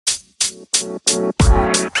How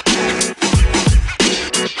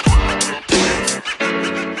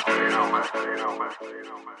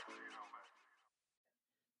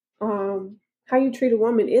you treat a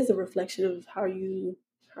woman is a reflection of how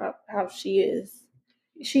she is.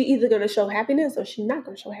 She either gonna show happiness or she's not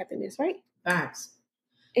gonna show happiness, right? Facts.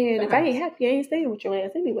 And if I ain't happy, I ain't staying with your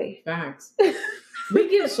ass anyway. Facts. We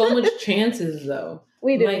give so much chances, though.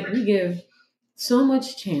 We do. Like, we give so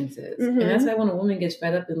much chances. And that's why when a woman gets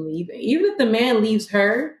fed up and leaving, even if the man leaves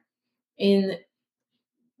her, and,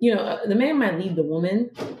 the man might leave the woman,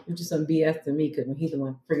 which is some BS to me because when he's the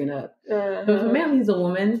one frigging up. But if a man leaves a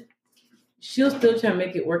woman, she'll still try to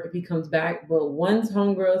make it work if he comes back. But once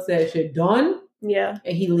homegirl says you're done, and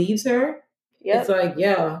he leaves her, it's like,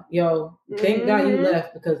 thank God you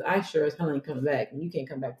left because I sure as hell ain't coming back and you can't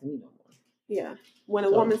come back to me no more. Yeah. When a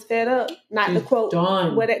woman's fed up, not the quote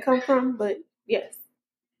done. Where that come from, but yes.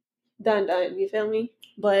 Done. You feel me?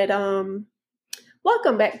 But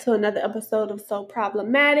welcome back to another episode of So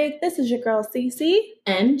Problematic. This is your girl Cece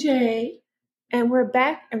and Jay. And we're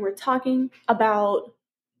back and we're talking about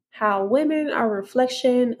how women are a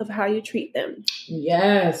reflection of how you treat them.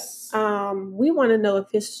 Yes. We want to know if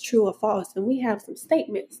it's true or false, and we have some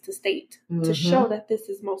statements to state to show that this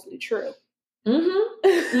is mostly true.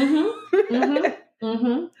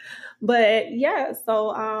 But yeah,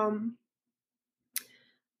 so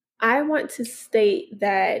I want to state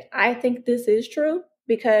that I think this is true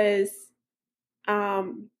because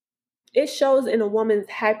it shows in a woman's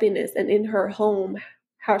happiness and in her home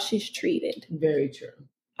how she's treated. Very true.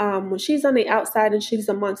 When she's on the outside and she's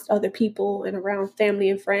amongst other people and around family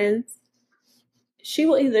and friends, she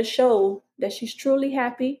will either show that she's truly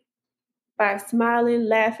happy by smiling,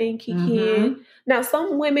 laughing, kikiing. Now,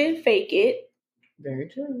 some women fake it. Very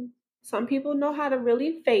true. Some people know how to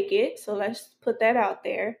really fake it, so let's put that out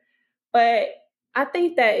there. But I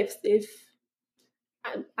think that if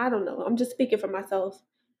I don't know, I'm just speaking for myself.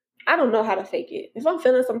 I don't know how to fake it. If I'm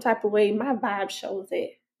feeling some type of way, my vibe shows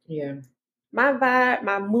it. Yeah. My vibe,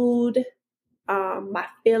 my mood, my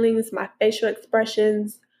feelings, my facial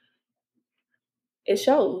expressions, it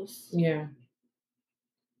shows. Yeah.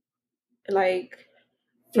 Like,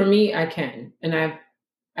 for me, I can. And I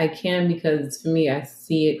can because for me, I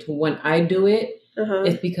see it when I do it,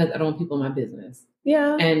 it's because I don't want people in my business.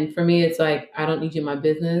 Yeah. And for me, it's like, I don't need you in my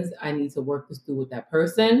business. I need to work this through with that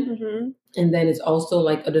person. And then it's also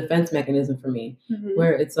like a defense mechanism for me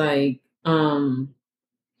where it's like,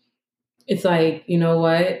 you know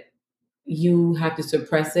what? You have to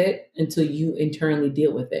suppress it until you internally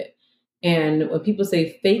deal with it. And when people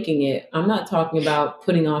say faking it, I'm not talking about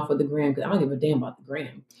putting on for the gram because I don't give a damn about the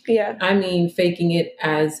gram. Yeah. I mean, faking it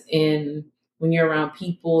as in when you're around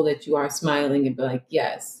people that you are smiling and be like,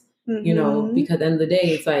 yes, because at the end of the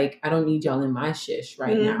day, it's like, I don't need y'all in my shish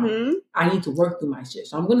right now. I need to work through my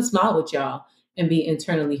shish. So I'm going to smile with y'all and be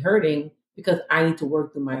internally hurting because I need to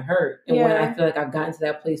work through my hurt. And when I feel like I've gotten to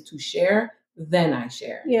that place to share, then I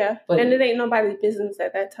share. Yeah. But it ain't nobody's business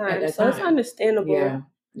at that time. It's understandable. Yeah.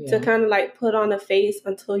 To kind of like put on a face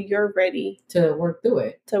until you're ready to work through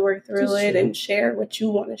it. And share what you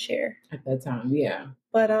want to share. At that time, yeah.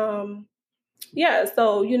 But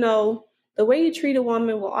so, the way you treat a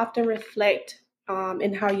woman will often reflect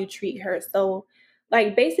in how you treat her. So,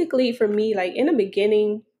 like, basically for me, like in the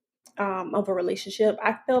beginning of a relationship,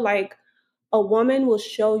 I feel like a woman will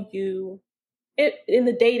show you it in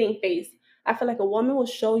the dating phase. I feel like a woman will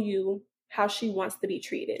show you how she wants to be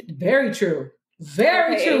treated. Very true.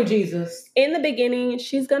 Very true, Jesus. In the beginning,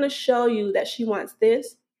 she's going to show you that she wants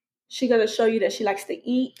this. She's going to show you that she likes to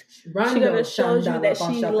eat. She's going to show you that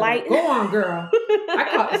she likes... Go on, girl. I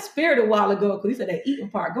caught the spirit a while ago because you said that eating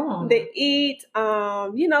part. Go on. They eat. She's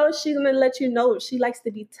going to let you know if she likes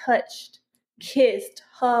to be touched, kissed,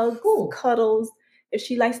 hugged, cuddles, if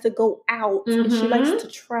she likes to go out, if she likes to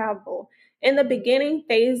travel. In the beginning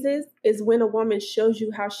phases is when a woman shows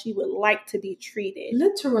you how she would like to be treated.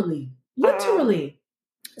 Literally.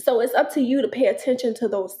 So it's up to you to pay attention to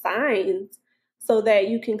those signs so that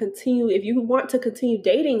you can continue. If you want to continue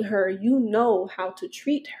dating her, you know how to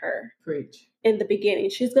treat her. Preach. In the beginning.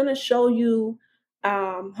 She's going to show you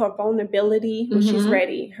her vulnerability when she's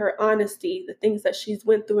ready, her honesty, the things that she's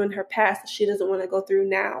went through in her past that she doesn't want to go through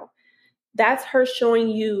now. That's her showing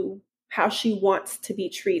you how she wants to be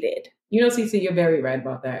treated. Cece, you're very right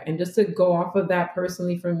about that. And just to go off of that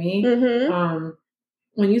personally for me,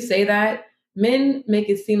 when you say that, men make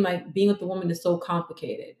it seem like being with a woman is so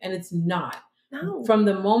complicated. And it's not. No. From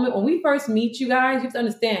the moment when we first meet you guys, you have to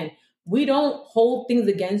understand, we don't hold things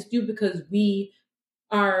against you because we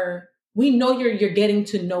know you're getting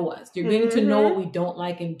to know us. You're getting to know what we don't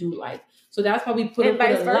like and do like. So that's why we put up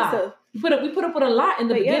with a lot. We put up with a lot in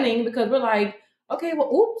the beginning because we're like, okay,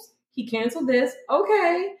 well, oops, he canceled this.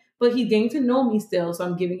 Okay. But he's getting to know me still, so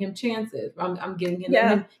I'm giving him chances. I'm giving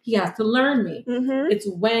him, he has to learn me. Mm-hmm. It's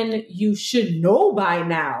when you should know by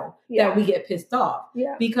now that we get pissed off.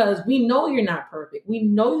 Yeah. Because we know you're not perfect. We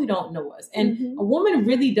know you don't know us. And a woman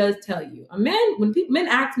really does tell you. A man, when men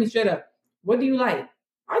ask me straight up, what do you like?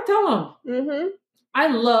 I tell them, mm-hmm. I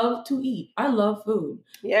love to eat. I love food.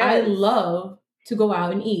 Yes. I love to go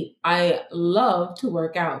out and eat. I love to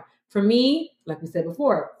work out. For me, like we said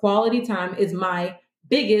before, quality time is my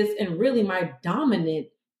biggest and really my dominant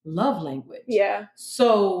love language. Yeah.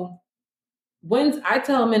 So when I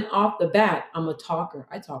tell men off the bat, I'm a talker.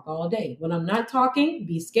 I talk all day. When I'm not talking,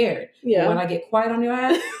 be scared. Yeah. But when I get quiet on your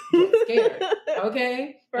ass, get scared.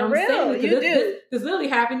 Okay? For real, you do. This literally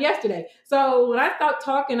happened yesterday. So when I start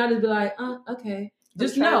talking, I just be like, okay.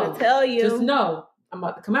 Just know. To tell you. Just know I'm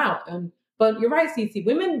about to come out. But you're right, Cece.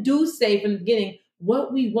 Women do say from the beginning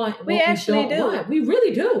what we want and what we don't want. We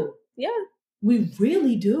really do. Yeah. We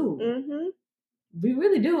really do. Mm-hmm. We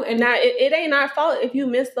really do. And now it ain't our fault if you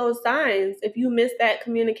miss those signs, if you miss that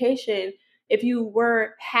communication, if you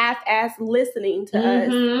were half-assed listening to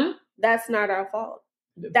us, that's not our fault.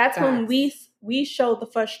 That's when we show the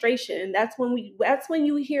frustration. That's when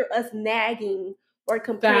you hear us nagging or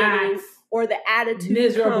complaining or the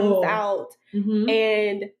attitude comes out. Mm-hmm.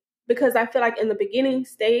 And because I feel like in the beginning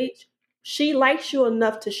stage, she likes you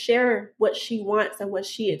enough to share what she wants and what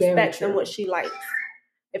she expects and what she likes.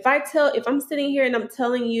 If I'm sitting here and I'm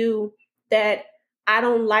telling you that I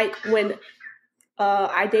don't like when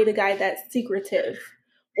I date a guy that's secretive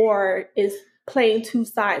or is playing two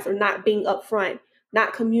sides or not being upfront,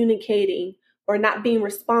 not communicating or not being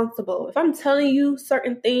responsible. If I'm telling you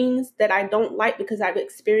certain things that I don't like because I've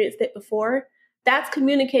experienced it before, that's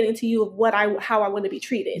communicating to you of how I want to be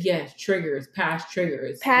treated. Yes, past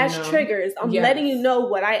triggers. Triggers. I'm letting you know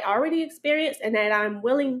what I already experienced and that I'm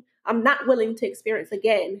not willing to experience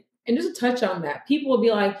again. And just to touch on that, people will be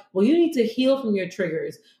like, well, you need to heal from your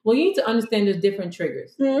triggers. Well, you need to understand there's different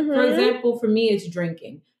triggers. Mm-hmm. For example, for me, it's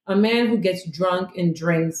drinking. A man who gets drunk and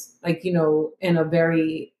drinks, in a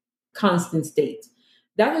very constant state.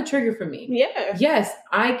 That's a trigger for me. Yeah. Yes,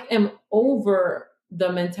 I am over the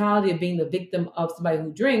mentality of being the victim of somebody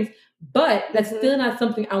who drinks, but that's still not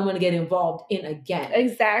something I want to get involved in again.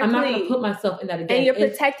 Exactly. I'm not going to put myself in that again. And you're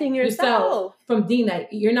protecting yourself from doing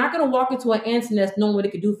that. You're not going to walk into an ant's nest knowing what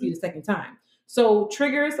it could do for you the second time. So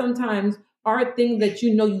triggers sometimes are things that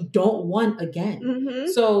you don't want again.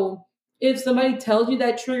 Mm-hmm. So if somebody tells you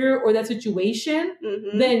that trigger or that situation,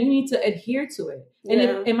 then you need to adhere to it.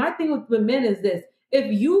 And my thing with men is this. If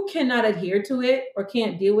you cannot adhere to it or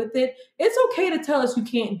can't deal with it, it's okay to tell us you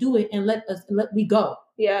can't do it and let we go.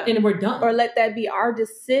 Yeah. And we're done. Or let that be our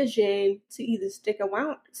decision to either stick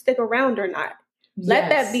around or not. Yes. Let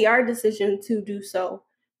that be our decision to do so.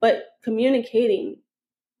 But communicating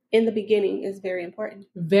in the beginning is very important.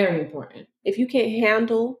 Very important. If you can't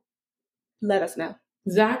handle, let us know.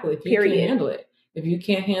 Exactly. If you can't handle it. If you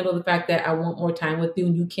can't handle the fact that I want more time with you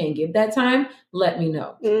and you can't give that time, let me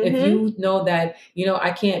know. Mm-hmm. If you know that,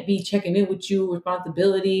 I can't be checking in with you,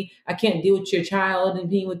 responsibility, I can't deal with your child and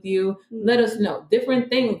being with you, let us know. Different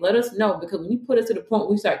things, let us know. Because when you put us to the point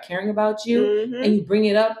where we start caring about you and you bring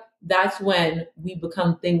it up, that's when we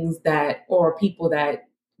become things or people that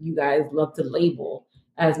you guys love to label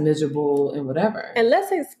as miserable and whatever. And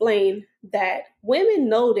let's explain that women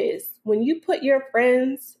notice when you put your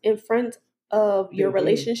friends in front of your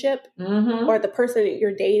relationship or the person that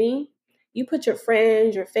you're dating, you put your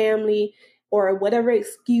friends, your family, or whatever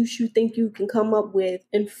excuse you think you can come up with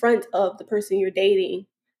in front of the person you're dating.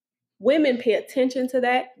 Women pay attention to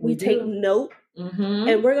that. We take note. Mm-hmm.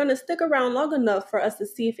 And we're going to stick around long enough for us to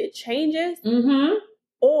see if it changes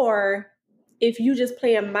or if you just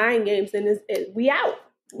playing mind games and we out.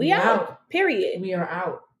 We out. Period. We are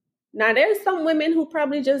out. Now, there's some women who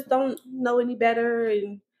probably just don't know any better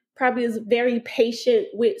and probably is very patient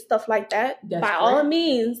with stuff like that. That's By all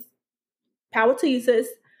means, power to you, sis.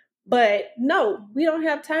 But no, we don't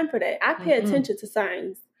have time for that. I pay attention to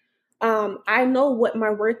signs. I know what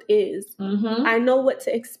my worth is. Mm-hmm. I know what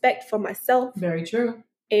to expect for myself. Very true.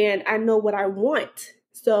 And I know what I want.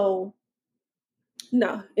 So,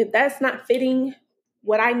 no, if that's not fitting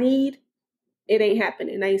what I need, it ain't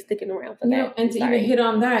happening. I ain't sticking around for that. And to even hit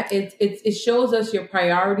on that, it shows us your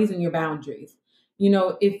priorities and your boundaries.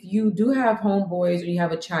 If you do have homeboys or you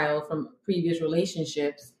have a child from previous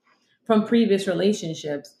relationships,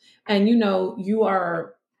 and you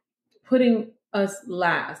are putting us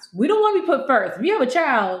last. We don't want to be put first. If you have a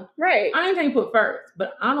child, right? I ain't trying to put first,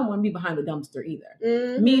 but I don't want to be behind the dumpster either.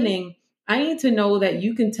 Mm-hmm. Meaning, I need to know that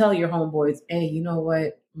you can tell your homeboys, hey, you know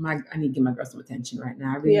what? I need to give my girl some attention right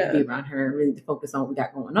now. I really need to be around her and really to focus on what we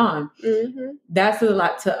got going on. Mm-hmm. That's a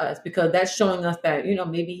lot to us because that's showing us that,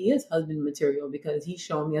 maybe he is husband material because he's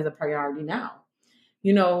showing me as a priority now,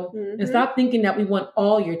 and stop thinking that we want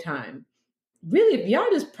all your time. Really, if y'all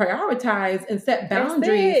just prioritize and set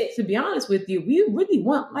boundaries, to be honest with you, we really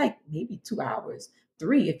want like maybe 2 hours,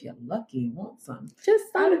 3 if you're lucky, want some.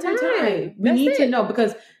 Just some time. We need to know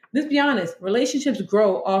because let's be honest, relationships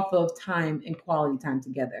grow off of time and quality time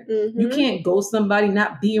together. You can't go somebody,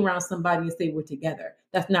 not be around somebody and say we're together.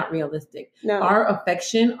 That's not realistic. No. Our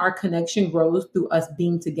affection, our connection grows through us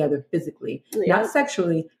being together physically, not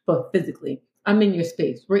sexually, but physically. I'm in your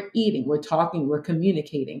space. We're eating, we're talking, we're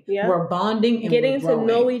communicating, we're bonding, and getting we're growing.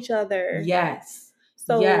 to know each other. Yes.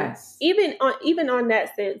 So even on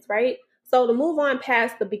that sense, right? So to move on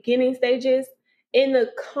past the beginning stages, in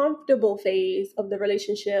the comfortable phase of the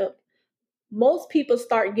relationship, most people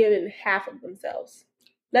start giving half of themselves.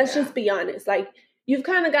 Let's just be honest. Like you've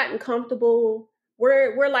kind of gotten comfortable.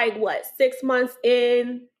 We're like what, 6 months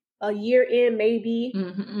in, a year in, maybe.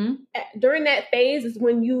 During that phase is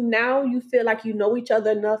when you feel like you know each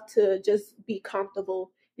other enough to just be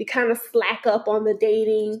comfortable. You kind of slack up on the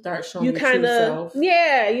dating. Start showing your true self.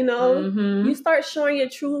 You start showing your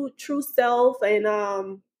true self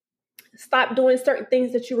and stop doing certain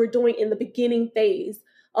things that you were doing in the beginning phase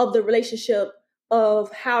of the relationship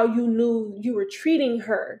of how you knew you were treating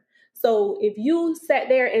her. So if you sat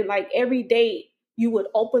there and like every date you would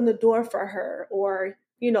open the door for her or,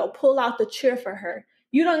 pull out the chair for her,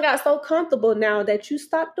 you done got so comfortable now that you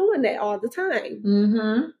stop doing that all the time.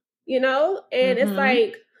 And it's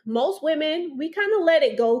like most women, we kind of let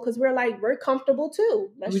it go because we're comfortable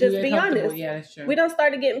too. Let's just be honest. Yeah, that's true. We don't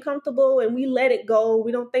start getting comfortable and we let it go.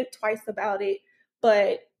 We don't think twice about it.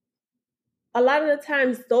 But a lot of the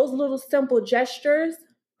times, those little simple gestures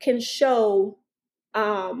can show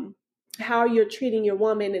how you're treating your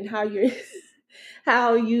woman and how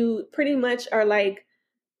you pretty much are like,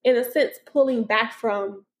 in a sense, pulling back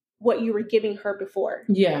from what you were giving her before.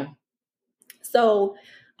 Yeah. So,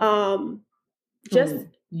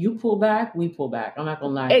 you pull back, we pull back. I'm not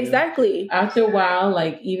gonna lie. Exactly. After a while,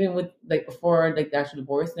 like even with like before like the actual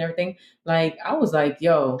divorce and everything, like I was like,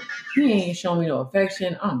 yo, he ain't showing me no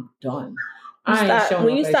affection. I'm done.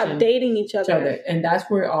 When you stop dating each other. And that's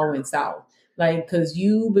where it all went south. Like, because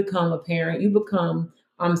you become a parent, you become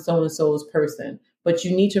I'm so and so's person. But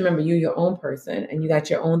you need to remember you're your own person and you got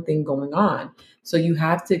your own thing going on. So you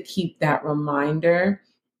have to keep that reminder.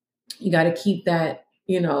 You got to keep that,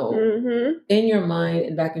 in your mind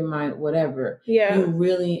and back in your mind, whatever. Yeah. You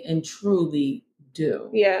really and truly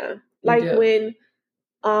do. Yeah. When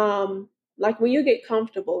you get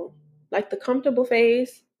comfortable, like the comfortable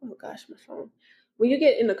phase. Oh gosh, my phone. When you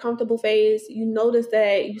get in the comfortable phase, you notice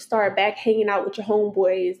that you start back hanging out with your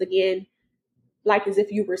homeboys again. Like as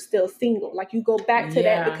if you were still single. Like you go back to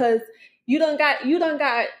that because you done got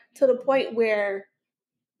to the point where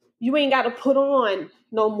you ain't got to put on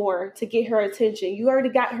no more to get her attention. You already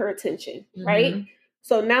got her attention, right?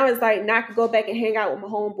 So now it's like, now I could go back and hang out with my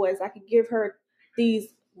homeboys. I could give her these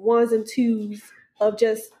 1s and 2s of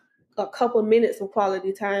just a couple minutes of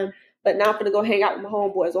quality time. But now I'm going to go hang out with my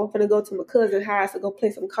homeboys. Or I'm going to go to my cousin's house to go play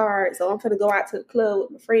some cards. Or I'm going to go out to the club with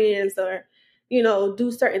my friends or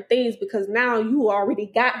do certain things because now you already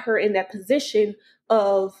got her in that position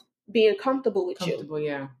of being comfortable with you.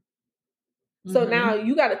 Yeah. So now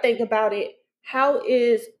you got to think about it. How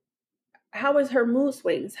is her mood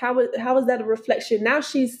swings? How is that a reflection? Now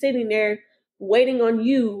she's sitting there waiting on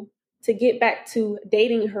you to get back to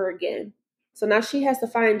dating her again. So now she has to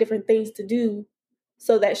find different things to do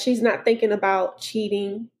so that she's not thinking about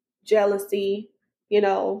cheating, jealousy.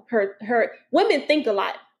 Her women think a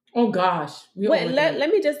lot. Oh gosh.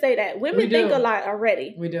 Let me just say that women think a lot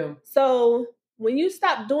already. We do. So when you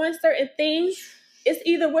stop doing certain things, it's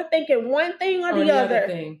either we're thinking one thing or the other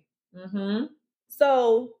thing.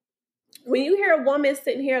 So when you hear a woman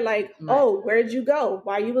sitting here like, oh, where'd you go?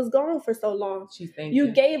 Why you was gone for so long? She's thinking.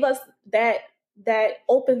 You gave us that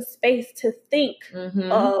open space to think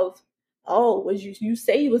of, oh, you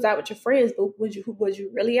say you was out with your friends, but was you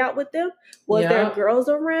really out with them? Was there girls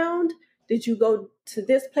around? Did you go to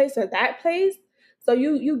this place or that place? So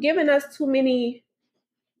you giving us too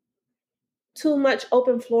much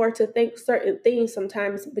open floor to think certain things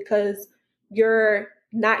sometimes because you're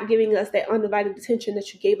not giving us that undivided attention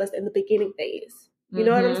that you gave us in the beginning phase. You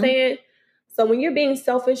know what I'm saying? So when you're being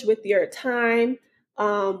selfish with your time,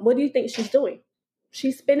 what do you think she's doing?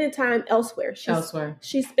 She's spending time elsewhere.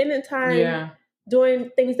 She's spending time doing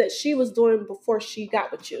things that she was doing before she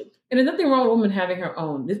got with you. And there's nothing wrong with a woman having her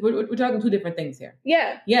own. We're talking two different things here.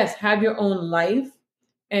 Yeah. Yes, have your own life.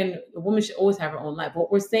 And a woman should always have her own life. What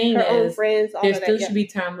we're saying her is own friends, there still should be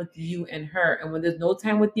time with you and her. And when there's no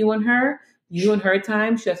time with you and her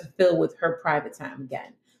time, she has to fill with her private time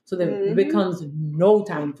again. So then it becomes no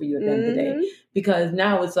time for you at the end of the day. Because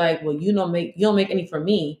now it's like, well, you don't make any for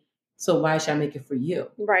me, so why should I make it for you?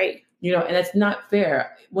 Right. And that's not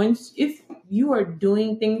fair. If you are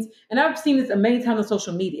doing things, and I've seen this many times on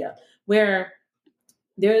social media, where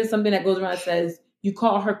there is something that goes around that says, you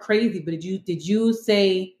call her crazy, but did you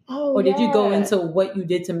say, did you go into what you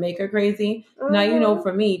did to make her crazy? Now,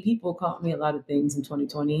 for me, people called me a lot of things in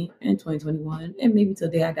 2020 and 2021, and maybe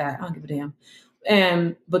till the day I die. I don't give a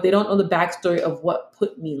damn. But they don't know the backstory of what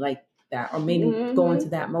put me like that, or maybe go into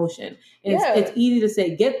that motion. And it's easy to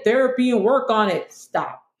say, get therapy and work on it.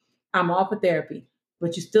 Stop. I'm all for therapy.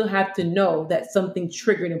 But you still have to know that something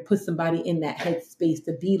triggered and put somebody in that headspace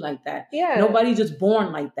to be like that. Yeah. Nobody's just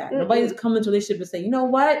born like that. Nobody's come into a relationship and say, you know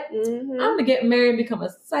what? I'm going to get married and become a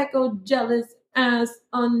psycho, jealous, ass,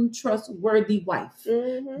 untrustworthy wife.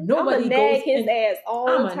 Nobody goes his ass all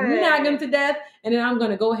the time. I'm going to nag him to death, and then I'm going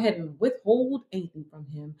to go ahead and withhold anything from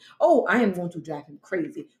him. Oh, I am going to drive him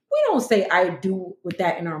crazy. We don't say I do with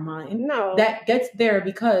that in our mind. No. That gets there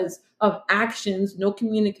because of actions, no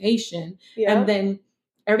communication, and then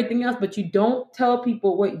everything else. But you don't tell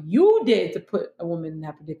people what you did to put a woman in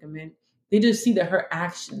that predicament. They just see that her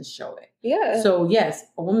actions show it. Yeah. So yes,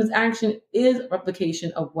 a woman's action is a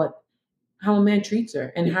replication of how a man treats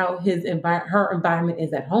her and how her environment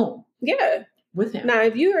is at home. Yeah. With him. Now,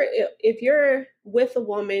 if you're with a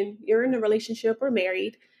woman, you're in a relationship or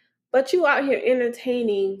married, but you out here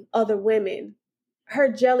entertaining other women, her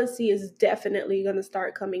jealousy is definitely going to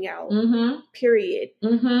start coming out. Period.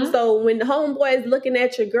 So when the homeboy is looking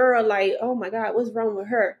at your girl like, oh my God, what's wrong with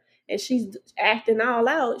her? And she's acting all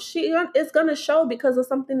out, it's going to show because of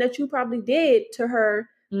something that you probably did to her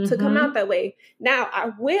to come out that way. Now, I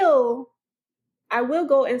will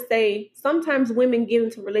go and say sometimes women get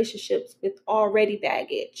into relationships with already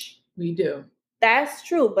baggage. We do. That's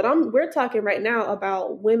true. But we're talking right now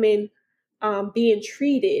about women being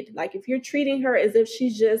treated. Like if you're treating her as if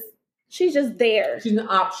she's just there. She's an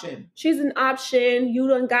option. She's an option. You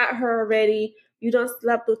done got her already. You done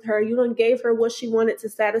slept with her. You done gave her what she wanted to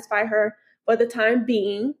satisfy her for the time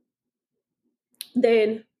being.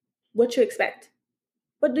 Then what you expect?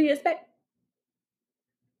 What do you expect?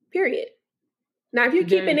 Period. Now, if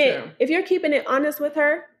you're keeping it honest with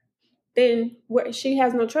her, then she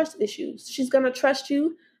has no trust issues. She's going to trust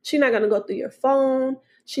you. She's not going to go through your phone.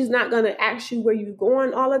 She's not going to ask you where you're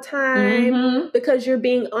going all the time because you're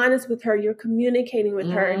being honest with her. You're communicating with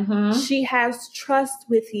her. She has trust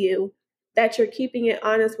with you that you're keeping it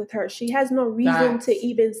honest with her. She has no reason to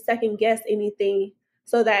even second guess anything,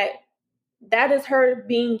 so that is her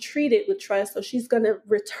being treated with trust. So she's going to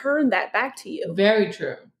return that back to you. Very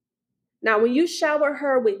true. Now, when you shower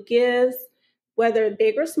her with gifts, whether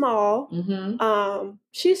big or small,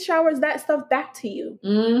 she showers that stuff back to you.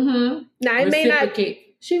 Now, it may not.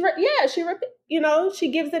 She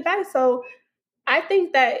gives it back. So I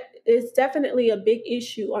think that it's definitely a big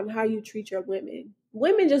issue on how you treat your women.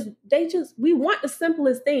 Women we want the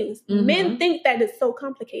simplest things. Men think that it's so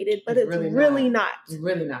complicated, but it's really not. It's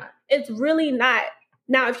really not. It's really not.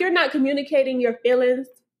 Now, if you're not communicating your feelings,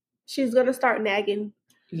 she's going to start nagging.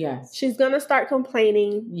 Yes. She's going to start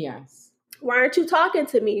complaining. Yes. Why aren't you talking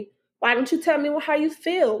to me? Why don't you tell me how you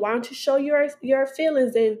feel? Why don't you show your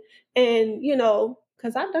feelings and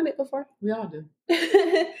because I've done it before. We all do.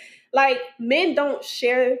 Like, men don't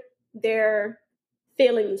share their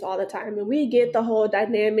feelings all the time. And we get the whole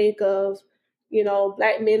dynamic of,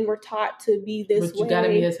 Black men were taught to be this way. But you got to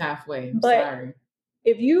meet us halfway. Sorry.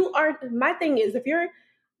 My thing is, if you're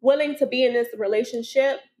willing to be in this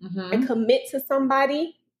relationship and commit to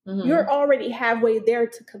somebody, you're already halfway there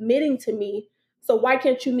to committing to me. So why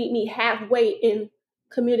can't you meet me halfway in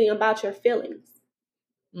commuting about your feelings?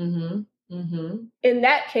 In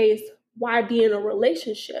that case, why be in a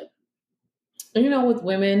relationship? And with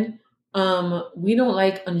women, we don't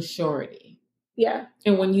like unsurety. Yeah.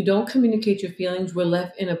 And when you don't communicate your feelings, we're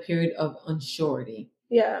left in a period of unsurety.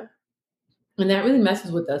 Yeah. And that really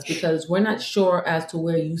messes with us because we're not sure as to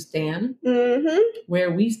where you stand, where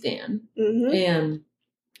we stand.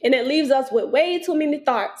 And it leaves us with way too many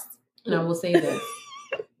thoughts. And I will say this.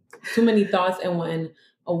 Too many thoughts. And when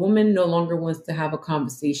a woman no longer wants to have a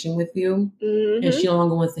conversation with you and she no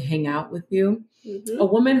longer wants to hang out with you, a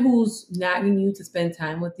woman who's nagging you to spend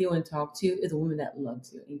time with you and talk to you is a woman that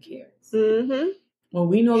loves you and cares. When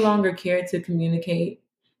we no longer care to communicate,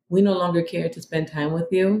 we no longer care to spend time with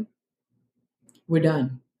you, we're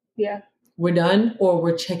done. Yeah. We're done, or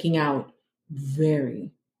we're checking out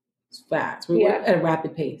very fast. We're at a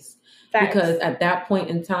rapid pace. Facts. Because at that point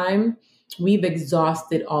in time, we've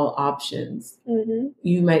exhausted all options. Mm-hmm.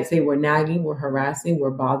 You might say we're nagging, we're harassing,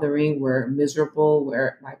 we're bothering, we're miserable,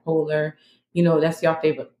 we're bipolar. You know, that's your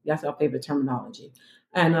favorite terminology.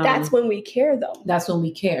 And that's when we care, though. That's when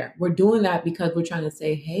we care. We're doing that because we're trying to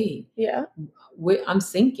say, hey, I'm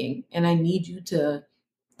sinking and I need you to,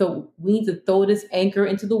 we need to throw this anchor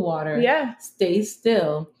into the water. Yeah. Stay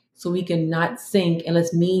still so we can not sink. And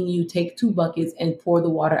let's me and you take 2 buckets and pour the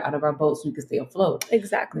water out of our boat so we can stay afloat.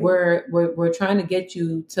 Exactly. We're trying to get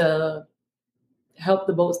you to help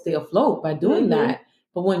the boat stay afloat by doing that.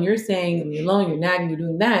 But when you're saying you're alone, you're nagging, you're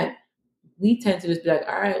doing that, we tend to just be like,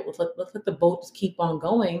 all right, let's let the boat just keep on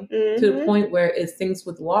going to the point where it sinks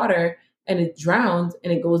with water and it drowns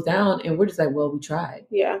and it goes down. And we're just like, well, we tried.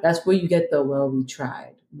 Yeah. That's where you get the, well, we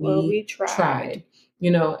tried. We tried. You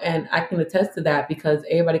know, and I can attest to that because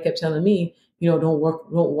everybody kept telling me, you know, don't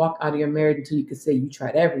walk out of your marriage until you can say you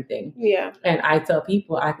tried everything. Yeah. And I tell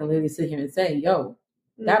people, I can literally sit here and say, yo,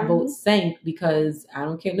 that boat sank because I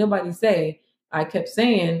don't care nobody say, I kept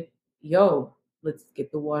saying, yo, let's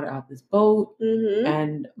get the water out this boat. Mm-hmm.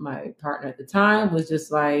 And my partner at the time was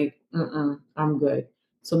just like, I'm good.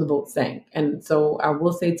 So the boat sank. And so I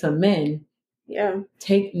will say to men,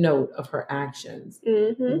 take note of her actions.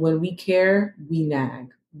 Mm-hmm. When we care, we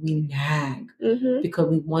nag. Because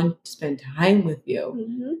we want to spend time with you.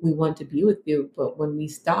 Mm-hmm. We want to be with you. But when we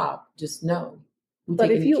stop, just know. We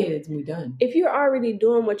take the kids and we're done. If you're already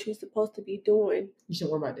doing what you're supposed to be doing, you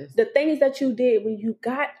shouldn't worry about this. The things that you did when you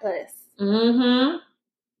got us. Mm-hmm.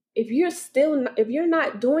 If you're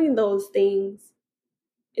not doing those things,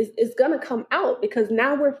 it's gonna come out because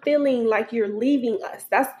now we're feeling like you're leaving us.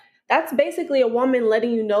 That's basically a woman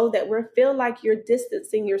letting you know that we feel like you're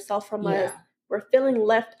distancing yourself from us. We're feeling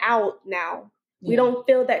left out now. Yeah. We don't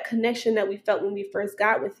feel that connection that we felt when we first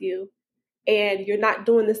got with you, and you're not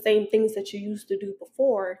doing the same things that you used to do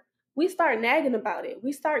before. We start nagging about it.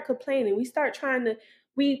 We start complaining. We start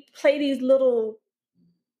we play these little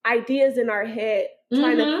ideas in our head,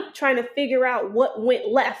 trying to figure out what went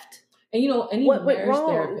left. And you know, any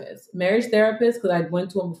marriage therapist, because I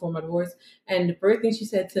went to him before my divorce, and the first thing she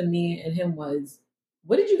said to me and him was,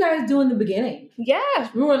 "What did you guys do in the beginning?" Yeah,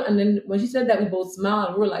 and then when she said that, we both smiled.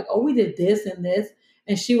 And we were like, "Oh, we did this and this,"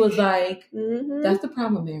 and she was like, "That's the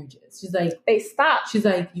problem with marriages." She's like, "They stopped." She's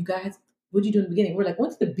like, "You guys, what did you do in the beginning?" We're like,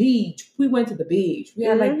 "Went to the beach." We went to the beach. We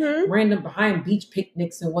had like random behind beach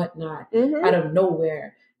picnics and whatnot out of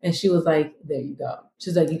nowhere. And she was like, there you go.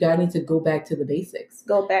 She's like, you guys need to go back to the basics.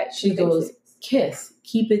 Go back. She goes, kiss.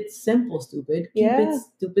 Keep it simple, stupid. Keep it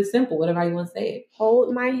stupid simple, whatever you want to say it.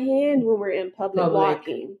 Hold my hand when we're in public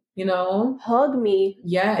walking. You know? Hug me.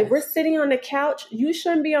 Yeah. If we're sitting on the couch, you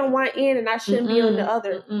shouldn't be on one end and I shouldn't be on the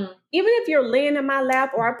other. Even if you're laying in my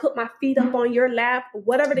lap or I put my feet up on your lap,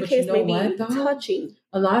 whatever the case may be, touching.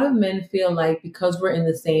 A lot of men feel like because we're in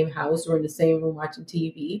the same house or in the same room watching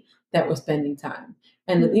TV, that we're spending time.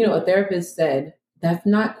 And, you know, a therapist said, that's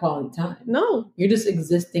not quality time. No. You're just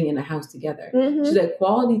existing in a house together. Mm-hmm. She said,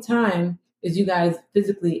 quality time is you guys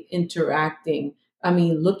physically interacting. I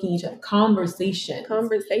mean, looking at each other, conversation.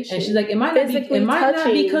 And she's like, it might not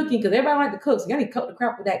be cooking because everybody like to cook. So you got to cut the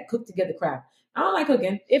crap with that cook together crap. I don't like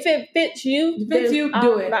cooking. If it fits you,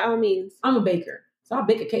 do it. By all means. I'm a baker, so I'll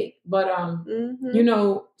bake a cake. But, you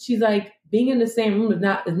know, she's like, being in the same room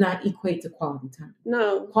does not equate to quality time.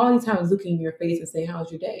 No. Quality time is looking in your face and saying, how's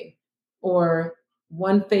your day? Or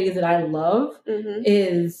one phase that I love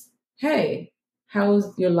is, hey,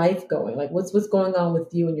 how's your life going? Like, what's going on with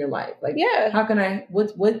you in your life? Like, how can I,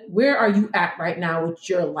 where are you at right now with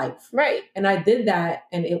your life? Right. And I did that.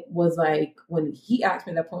 And it was like, when he asked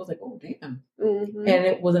me that point, I was like, oh, damn. Mm-hmm. And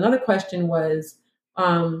it was another question was,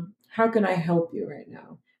 how can I help you right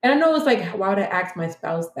now? And I know it's like, why would I ask my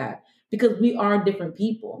spouse that? Because we are different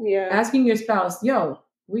people. Yeah. Asking your spouse, yo,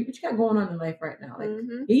 what you got going on in life right now? Like,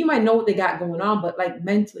 you might know what they got going on, but like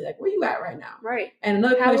mentally, like, where you at right now? Right. And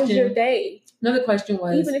another question. How was your day? Another question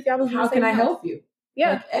was, even if y'all was how can I help you?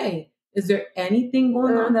 Yeah. Like, hey, is there anything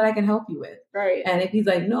going on that I can help you with? Right. And if he's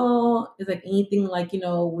like, no, it's like anything like, you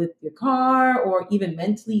know, with your car or even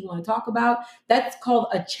mentally you want to talk about, that's called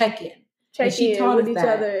a check-in. She taught us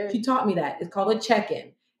that. She taught me that. It's called a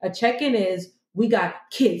check-in. A check-in is, we got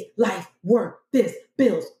kids, life, work, this,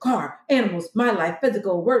 bills, car, animals, my life,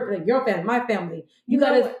 physical, work, like your family, my family. You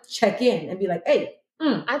got to check in and be like, hey.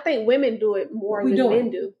 I think women do it more than men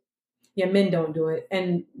do. Yeah, men don't do it.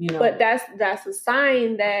 And, you know. But that's a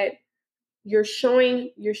sign that you're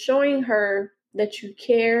showing her that you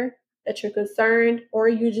care, that you're concerned, or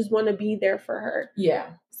you just want to be there for her. Yeah.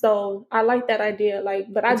 So I like that idea.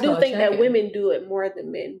 But I do think that women do it more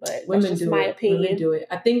than men. But women that's just my opinion. Women do it.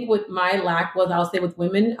 I think what my lack was, I'll say with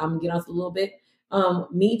women, I'm getting on this a little bit.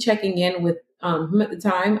 Me checking in with him at the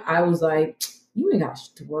time, I was like, you ain't got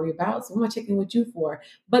shit to worry about. So what am I checking with you for?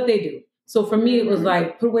 But they do. So for me, it was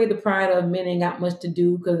like, put away the pride of men ain't got much to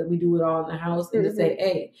do because we do it all in the house, and to say,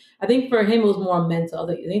 hey, I think for him it was more mental.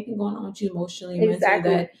 Like, is anything going on with you emotionally, mentally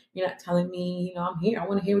that you're not telling me? I'm here. I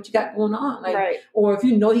want to hear what you got going on. Or if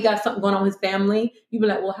you know he got something going on with his family, you be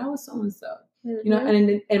like, well, how is so and so?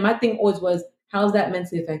 And my thing always was, how's that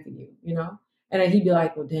mentally affecting you? And then he'd be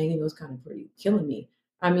like, well, dang, it was kind of pretty killing me.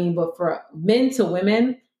 I mean, but for men to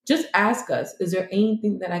women, just ask us, is there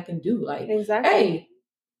anything that I can do? Hey,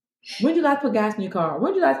 when did you last put gas in your car?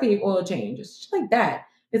 When did you last get your oil change? Just like that.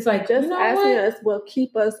 It's like, just asking us will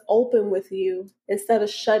keep us open with you instead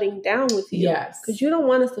of shutting down with you. Yes. Because you don't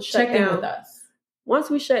want us to shut down. Check in with us.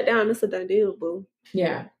 Once we shut down, it's a done deal, boo.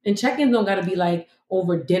 Yeah. And check-ins don't got to be like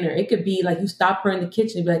over dinner. It could be like you stop her in the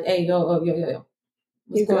kitchen and be like, hey, yo.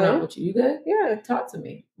 What's going on with you? You good? Yeah. Talk to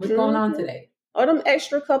me. What's going on today? Or them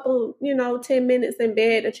extra couple, 10 minutes in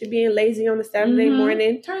bed that you're being lazy on a Saturday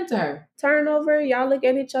morning. Turn to her. Turn over. Y'all look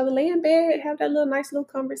at each other. Lay in bed. Have that nice little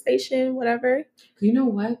conversation, whatever. You know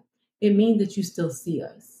what? It means that you still see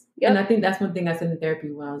us. Yep. And I think that's one thing I said in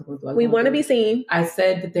therapy when I was going through. We want to be seen. I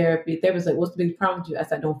said to therapist was like, what's the big problem with you? I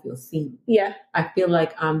said, I don't feel seen. Yeah. I feel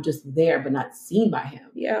like I'm just there, but not seen by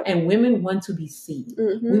him. Yeah. And women want to be seen.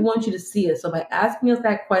 We want you to see us. So by asking us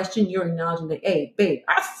that question, you're acknowledging that, hey, babe,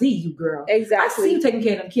 I see you, girl. Exactly. I see you taking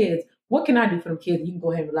care of them kids. What can I do for them kids? You can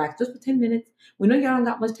go ahead and relax just for 10 minutes. We know y'all don't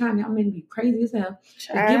got much time. Y'all may be crazy as hell. Just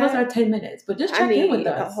give us our 10 minutes. But just check in with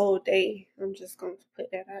us. A whole day. I'm just going to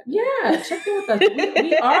put that out. Yeah, check in with us.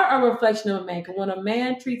 We are a reflection of a man. When a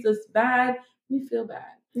man treats us bad, we feel bad.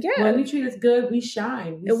 Yeah. When we treat us good, we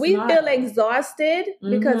shine. We feel exhausted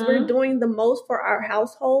because we're doing the most for our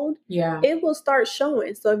household. Yeah. It will start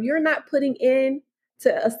showing. So if you're not putting in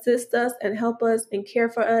to assist us and help us and care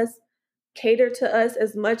for us, cater to us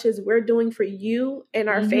as much as we're doing for you and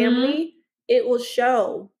our family, it will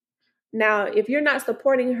show. Now, if you're not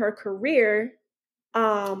supporting her career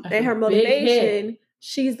and her motivation,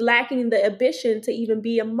 she's lacking the ambition to even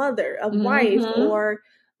be a mother, a wife, or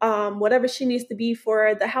whatever she needs to be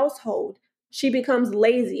for the household. She becomes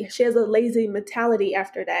lazy. She has a lazy mentality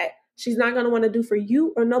after that. She's not going to want to do for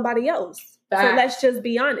you or nobody else. Back. So let's just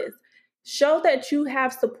be honest. Show that you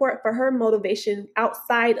have support for her motivation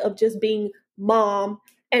outside of just being mom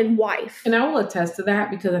and wife. And I will attest to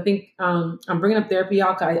that because I think I'm bringing up therapy,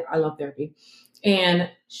 y'all, because I love therapy. And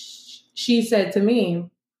she said to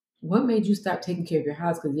me, what made you stop taking care of your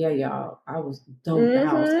house? Because, y'all, I was done with the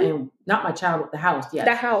house. And not my child, but the house, yes.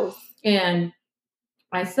 The house. And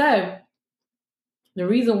I said, the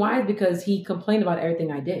reason why is because he complained about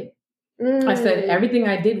everything I did. I said, everything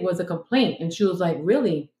I did was a complaint. And she was like,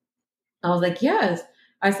 really? I was like, yes.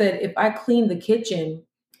 I said, if I cleaned the kitchen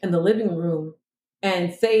and the living room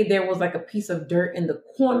and say there was like a piece of dirt in the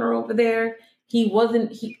corner over there, he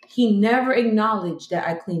never acknowledged that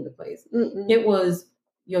I cleaned the place. It was,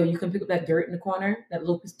 you can pick up that dirt in the corner, that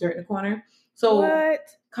little piece of dirt in the corner. So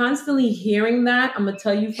constantly hearing that, I'm going to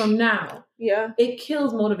tell you from now, it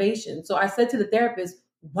kills motivation. So I said to the therapist,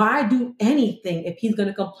 why do anything if he's going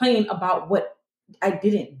to complain about what I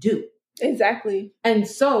didn't do? Exactly. And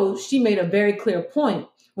so she made a very clear point.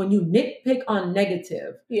 When you nitpick on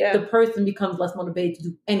negative, the person becomes less motivated to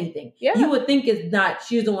do anything. Yeah. You would think it's not,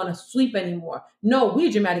 she doesn't want to sweep anymore. No,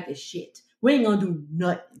 we're dramatic as shit. We ain't going to do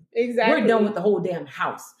nothing. Exactly. We're done with the whole damn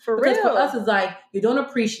house. Because for us, it's like, you don't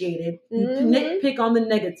appreciate it. You nitpick on the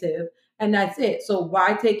negative, and that's it. So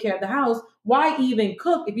why take care of the house? Why even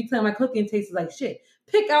cook if you tell my cooking tastes like shit?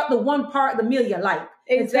 Pick out the one part of the meal you like.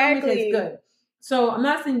 Exactly. And tell me it's good. So I'm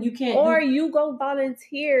not saying you can't. Or you go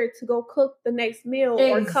volunteer to go cook the next meal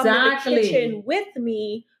or come in the kitchen with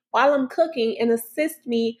me while I'm cooking and assist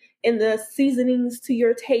me in the seasonings to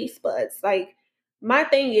your taste buds. Like, my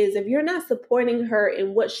thing is, if you're not supporting her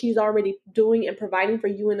in what she's already doing and providing for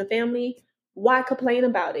you and the family, why complain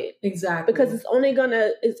about it? Exactly. Because it's only gonna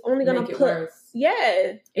put worse.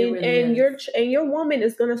 And your woman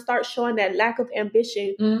is gonna start showing that lack of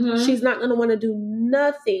ambition. She's not gonna want to do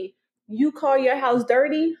nothing. You call your house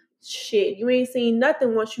dirty? Shit, you ain't seen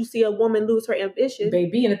nothing once you see a woman lose her ambition.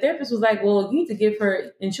 Baby, and the therapist was like, well, you need to give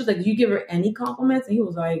her, and she was like, do you give her any compliments? And he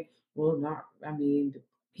was like, well, not, I mean,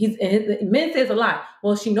 men says a lot.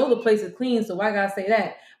 Well, she know the place is clean, so why gotta say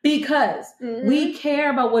that? Because we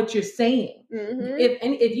care about what you're saying.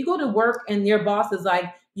 If you go to work and your boss is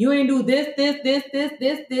like, you ain't do this,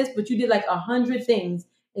 but you did like 100 things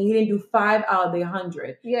and you didn't do 5 out of the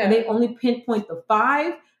 100. Yeah. And they only pinpoint the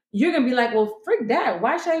 5. You're going to be like, well, frick that.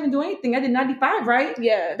 Why should I even do anything? I did 95, right?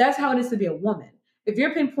 Yeah. That's how it is to be a woman. If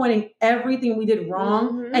you're pinpointing everything we did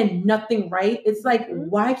wrong and nothing right, it's like,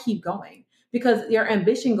 why keep going? Because your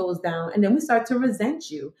ambition goes down and then we start to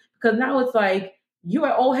resent you. Because now it's like, you're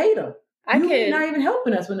an old hater. You're not even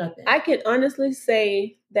helping us with nothing. I can honestly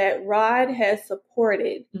say that Rod has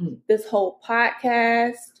supported this whole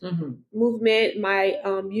podcast movement, my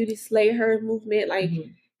Beauty Slay Her movement. Like,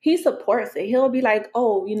 he supports it. He'll be like,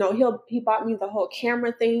 oh, you know, he bought me the whole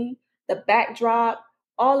camera thing, the backdrop,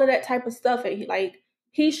 all of that type of stuff. And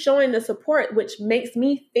he's showing the support, which makes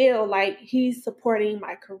me feel like he's supporting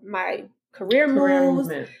my career moves,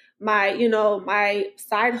 my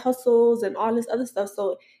side hustles and all this other stuff.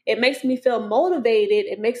 So it makes me feel motivated.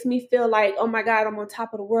 It makes me feel like, oh my God, I'm on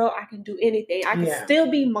top of the world. I can do anything. I can still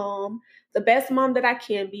be mom, the best mom that I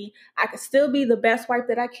can be. I can still be the best wife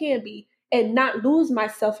that I can be and not lose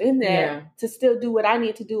myself in that to still do what I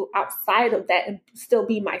need to do outside of that and still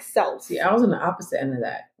be myself. See, I was on the opposite end of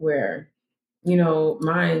that where,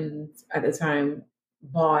 mine at the time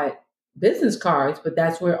bought business cards, but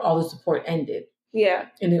that's where all the support ended. Yeah.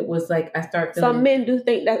 And it was like, I start feeling... Some men do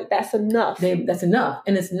think that that's enough. That's enough.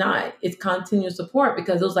 And it's not. It's continuous support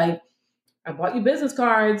because it was like, I bought you business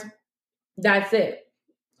cards. That's it.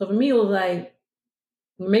 So for me, it was like,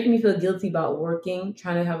 you're making me feel guilty about working,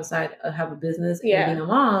 trying to have a business and being a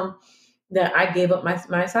mom, that I gave up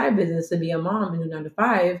my side business to be a mom and do 9 to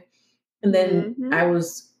 5. And then I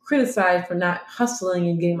was criticized for not hustling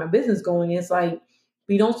and getting my business going. It's like,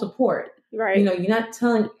 we don't support. Right. You're not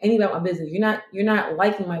telling anybody about my business. You're not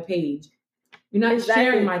liking my page. You're not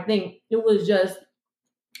sharing my thing. It was just,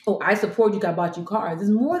 oh, I support you. I bought you cards.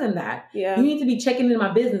 It's more than that. Yeah. You need to be checking into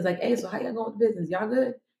my business. Like, hey, so how y'all going with the business? Y'all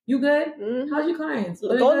good? You good? How's your clients?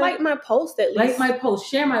 Go like my post at least. Like my post.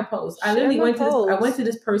 Share my post. I literally went to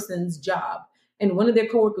this person's job, and one of their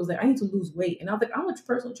coworkers was like, I need to lose weight. And I was like, I'm a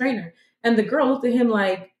personal trainer. And the girl looked at him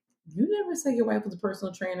like, you never said your wife was a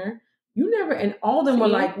personal trainer. You never, and all of them were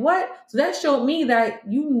like, what? So that showed me that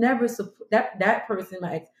you never support that person,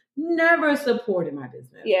 my ex, never supported my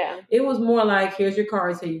business. Yeah. It was more like, here's your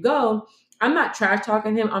cards, here you go. I'm not trash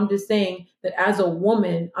talking him. I'm just saying that as a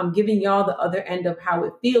woman, I'm giving y'all the other end of how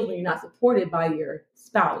it feels when you're not supported by your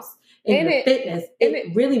spouse in your fitness.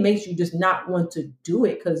 It really makes you just not want to do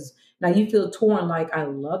it because now you feel torn. Like, I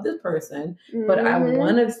love this person, but I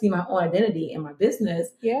want to see my own identity in my business.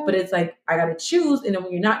 Yeah. But it's like, I got to choose. And then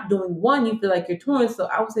when you're not doing one, you feel like you're torn. So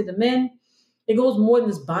I would say to men, it goes more than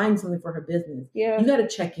just buying something for her business. Yeah. You got to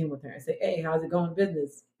check in with her and say, hey, how's it going in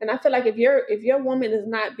business? And I feel like if your woman is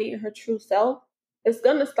not being her true self, it's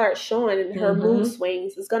going to start showing in her mood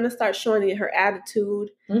swings. It's going to start showing in her attitude.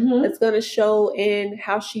 It's going to show in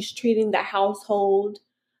how she's treating the household.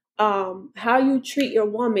 How you treat your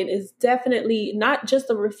woman is definitely not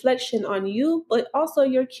just a reflection on you, but also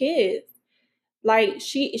your kids. Like,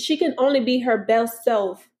 she can only be her best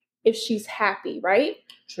self if she's happy, right?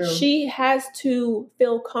 True. She has to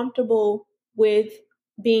feel comfortable with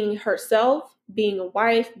being herself, being a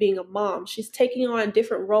wife, being a mom. She's taking on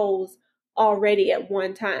different roles already at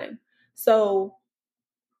one time. So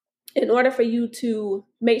in order for you to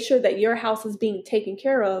make sure that your house is being taken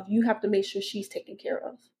care of, you have to make sure she's taken care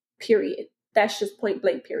of, period. That's just point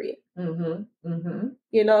blank, period. You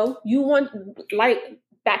want, like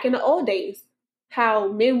back in the old days,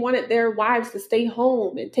 how men wanted their wives to stay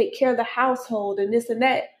home and take care of the household and this and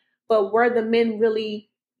that. But were the men really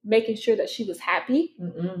making sure that she was happy?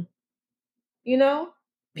 We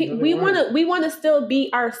want to still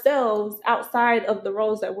be ourselves outside of the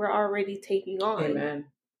roles that we're already taking on. Amen.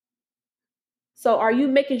 So are you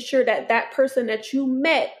making sure that that person that you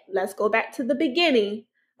met, let's go back to the beginning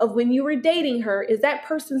of when you were dating her, is that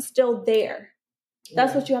person still there?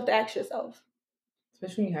 That's what you have to ask yourself.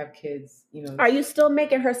 Especially when you have kids, Are you still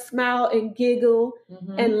making her smile and giggle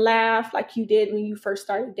and laugh like you did when you first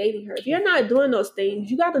started dating her? If you're not doing those things,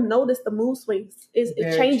 you got to notice the mood swings.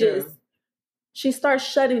 It changes. True. She starts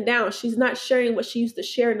shutting down. She's not sharing what she used to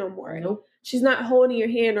share no more. Nope. She's not holding your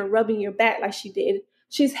hand or rubbing your back like she did.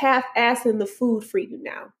 She's half-assing the food for you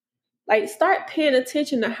now. Like, start paying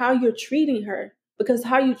attention to how you're treating her, because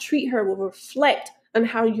how you treat her will reflect on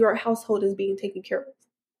how your household is being taken care of.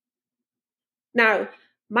 Now,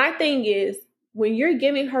 my thing is, when you're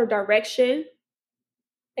giving her direction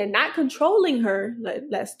and not controlling her,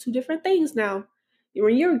 that's two different things now.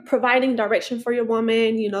 When you're providing direction for your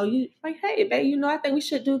woman, you like, hey, babe, I think we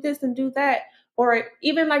should do this and do that. Or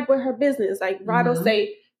even like with her business, like Rod will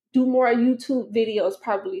say, do more YouTube videos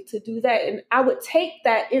probably to do that. And I would take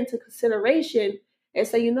that into consideration and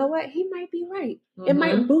say, you know what, he might be right. Mm-hmm. It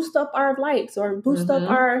might boost up our likes or boost up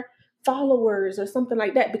our followers or something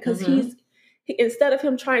like that, because instead of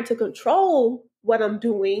him trying to control what I'm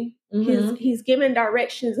doing, he's giving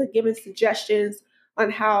directions and giving suggestions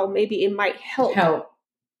on how maybe it might help.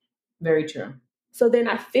 Very true. So then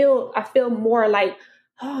I feel more like,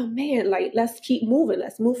 oh man, like, let's keep moving.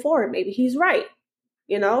 Let's move forward. Maybe he's right.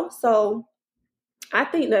 You know? So I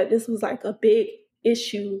think that this was like a big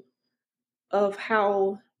issue of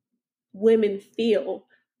how women feel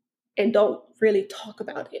and don't really talk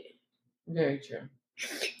about it. Very true.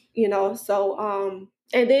 You know, so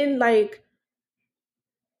and then like,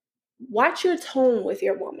 watch your tone with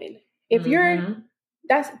your woman. If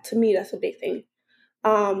to me, that's a big thing.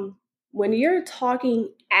 When you're talking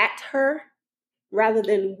at her rather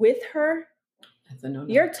than with her,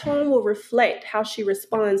 your tone will reflect how she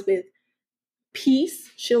responds with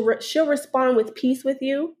peace. She'll respond with peace with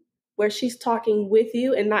you, where she's talking with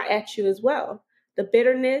you and not at you as well. The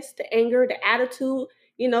bitterness, the anger, the attitude,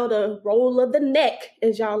 you know, the roll of the neck,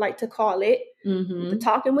 as y'all like to call it, the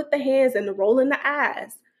talking with the hands and the rolling the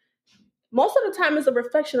eyes. Most of the time it's a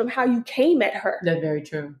reflection of how you came at her. That's very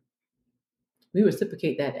true. We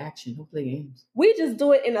reciprocate that action. Don't play games. We just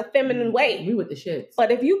do it in a feminine way. We with the shits. But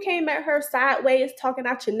if you came at her sideways, talking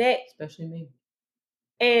out your neck, especially me,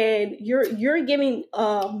 and you're giving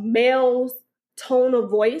a male's tone of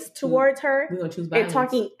voice towards her, we're gonna choose violence. And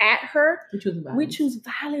talking at her, we choose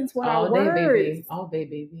violence with all our words. Baby. All day,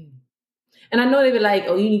 baby. And I know they be like,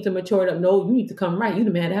 "Oh, you need to mature it up." No, you need to come right. You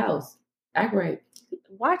the man of the house. Act right.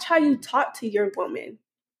 Watch how you talk to your woman.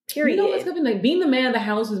 Period. You know what's happening? Like, being the man of the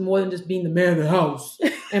house is more than just being the man of the house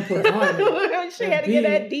and providing. She had to get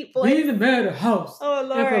that deep voice. Being the man of the house and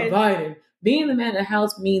providing. Being the man of the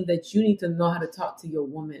house means that you need to know how to talk to your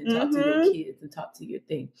woman and talk to your kids and talk to your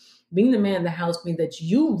thing. Being the man of the house means that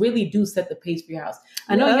you really do set the pace for your house.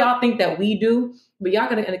 I know y'all think that we do, but y'all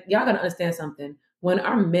gotta understand something. When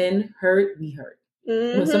our men hurt, we hurt.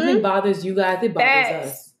 When something bothers you guys, it bothers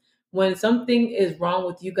us. When something is wrong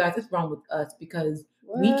with you guys, it's wrong with us, because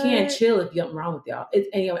we can't chill if something wrong with y'all.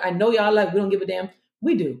 And I know y'all like, we don't give a damn.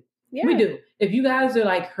 We do. Yeah. We do. If you guys are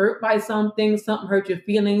like hurt by something hurt your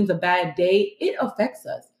feelings, a bad day, it affects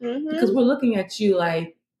us. Because we're looking at you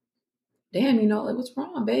like, damn, you know, like, what's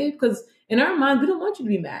wrong, babe? Because in our minds, we don't want you to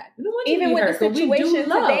be mad. We don't want you to be hurt. Even with the situation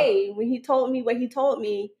today, when he told me what he told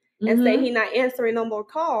me and said he not answering no more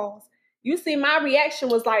calls, you see my reaction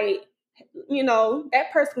was like, you know,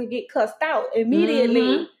 that person can get cussed out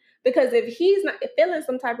immediately. Because if he's not feeling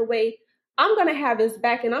some type of way, I'm going to have his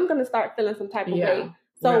back and I'm going to start feeling some type of way.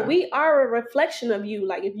 So we are a reflection of you.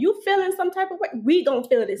 Like, if you feeling some type of way, we going to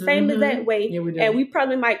feel the same exact way. Yeah, we do. And we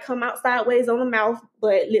probably might come out sideways on the mouth.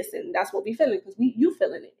 But listen, that's what we feeling, because you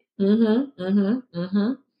feeling it. And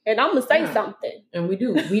I'm going to say something. And we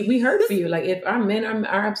do. We hurt for you. Like, if our men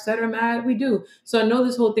are upset or mad, we do. So I know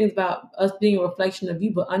this whole thing's about us being a reflection of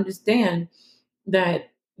you, but understand that,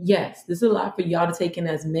 yes, this is a lot for y'all to take in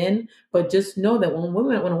as men, but just know that when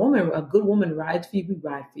a good woman rides for you, we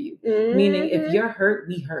ride for you. Meaning, if you're hurt,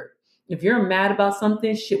 we hurt. If you're mad about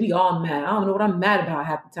something, shit, we all mad. I don't know what I'm mad about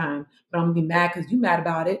half the time, but I'm gonna be mad because you mad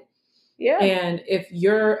about it. Yeah. And if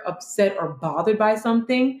you're upset or bothered by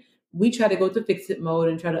something, we try to go to fix it mode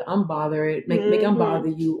and try to unbother it, make unbother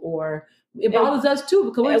you, or it bothers us too,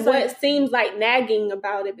 because what seems like nagging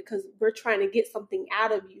about it, because we're trying to get something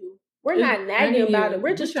out of you. We're not nagging about it.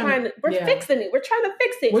 We're just trying to fixing it. We're trying to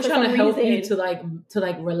fix it. We're trying to help you to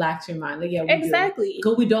relax your mind. Like, exactly.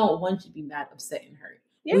 Because we don't want you to be mad, upset, and hurt.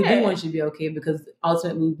 Yeah. We do want you to be okay, because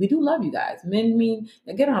ultimately we do love you guys. Men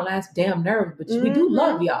they get on our last damn nerve, but we do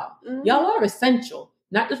love y'all. Y'all are essential.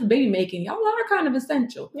 Not just for baby making. Y'all are kind of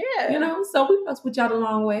essential. Yeah. You know, so we fucks with y'all the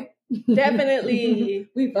long way. Definitely.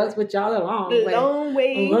 We fucks with y'all the long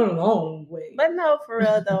way. A long way. But no, for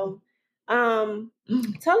real though.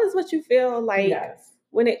 Tell us what you feel like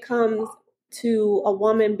when it comes to a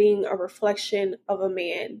woman being a reflection of a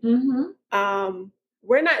man.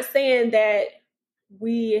 We're not saying that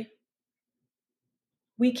we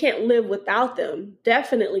can't live without them.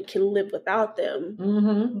 Definitely can live without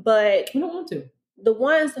them. But we don't want to. The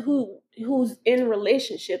ones who's in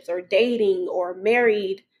relationships or dating or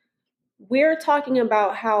married, we're talking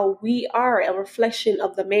about how we are a reflection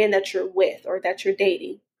of the man that you're with or that you're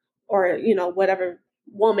dating, or, you know, whatever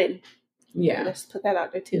woman. Yeah. Let's put that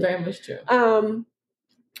out there too. Very much true.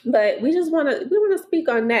 But we want to speak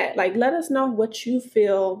on that. Like, let us know what you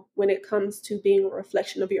feel when it comes to being a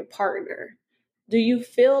reflection of your partner. Do you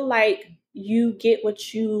feel like you get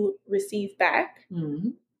what you receive back?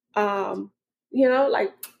 You know,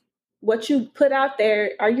 like, what you put out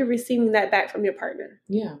there, are you receiving that back from your partner?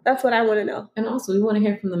 Yeah. That's what I want to know. And also, we want to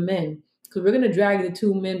hear from the men, because we're going to drag the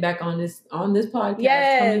 2 men back on this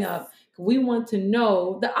podcast coming up. We want to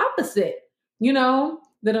know the opposite,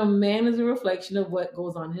 that a man is a reflection of what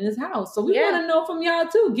goes on in his house. So we want to know from y'all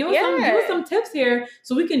too. Give us some tips here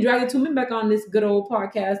so we can drag the 2 men back on this good old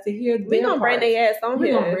podcast to hear. We're going to bring their ass on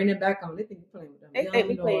here. We're going to bring it back on. They think we're playing with them. They think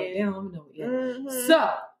we're playing. They don't know it yet. Mm-hmm.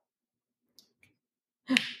 So,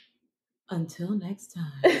 until next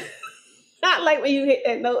time. Not like when you hit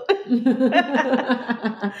that note.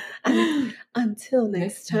 Until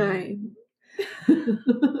next time.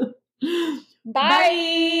 Bye.